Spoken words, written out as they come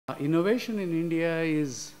Innovation in India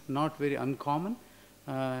is not very uncommon.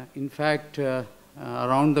 In fact,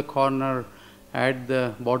 around the corner, at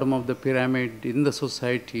the bottom of the pyramid in the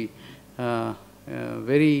society,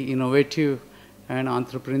 very innovative and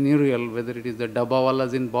entrepreneurial, whether it is the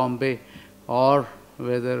Dabbawalas in Bombay or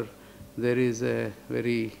whether there is a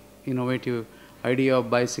very innovative idea of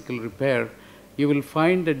bicycle repair, you will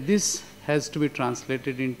find that this has to be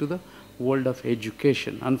translated into the world of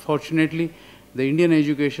education. Unfortunately, the Indian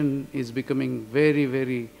education is becoming very,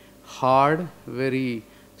 very hard, very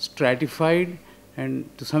stratified, and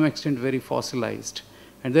to some extent very fossilized.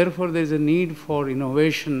 And therefore, there is a need for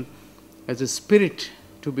innovation as a spirit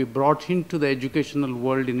to be brought into the educational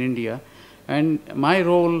world in India. And my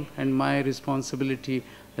role and my responsibility,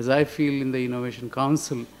 as I feel in the Innovation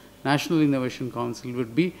Council, National Innovation Council,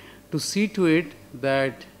 would be to see to it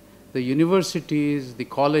that the universities, the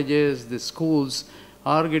colleges, the schools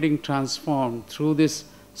are getting transformed through this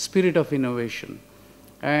spirit of innovation.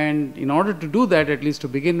 And in order to do that, at least to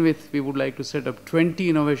begin with, we would like to set up 20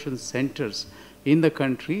 innovation centers in the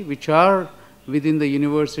country, which are within the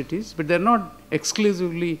universities, but they're not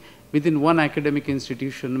exclusively within one academic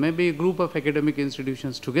institution. Maybe a group of academic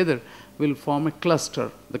institutions together will form a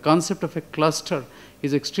cluster. The concept of a cluster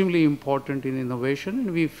is extremely important in innovation,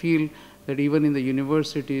 and we feel that even in the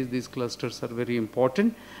universities, these clusters are very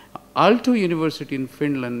important. Aalto University in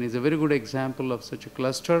Finland is a very good example of such a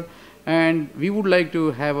cluster, and we would like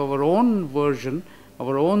to have our own version,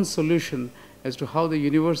 our own solution as to how the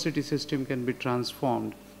university system can be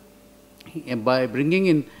transformed by bringing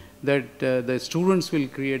in that the students will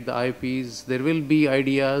create the IPs, there will be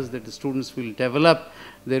ideas that the students will develop,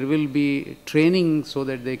 there will be training so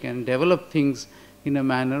that they can develop things in a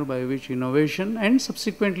manner by which innovation and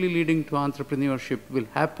subsequently leading to entrepreneurship will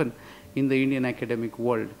happen in the Indian academic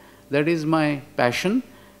world. That is my passion,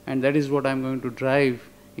 and that is what I'm going to drive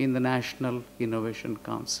in the National Innovation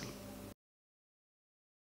Council.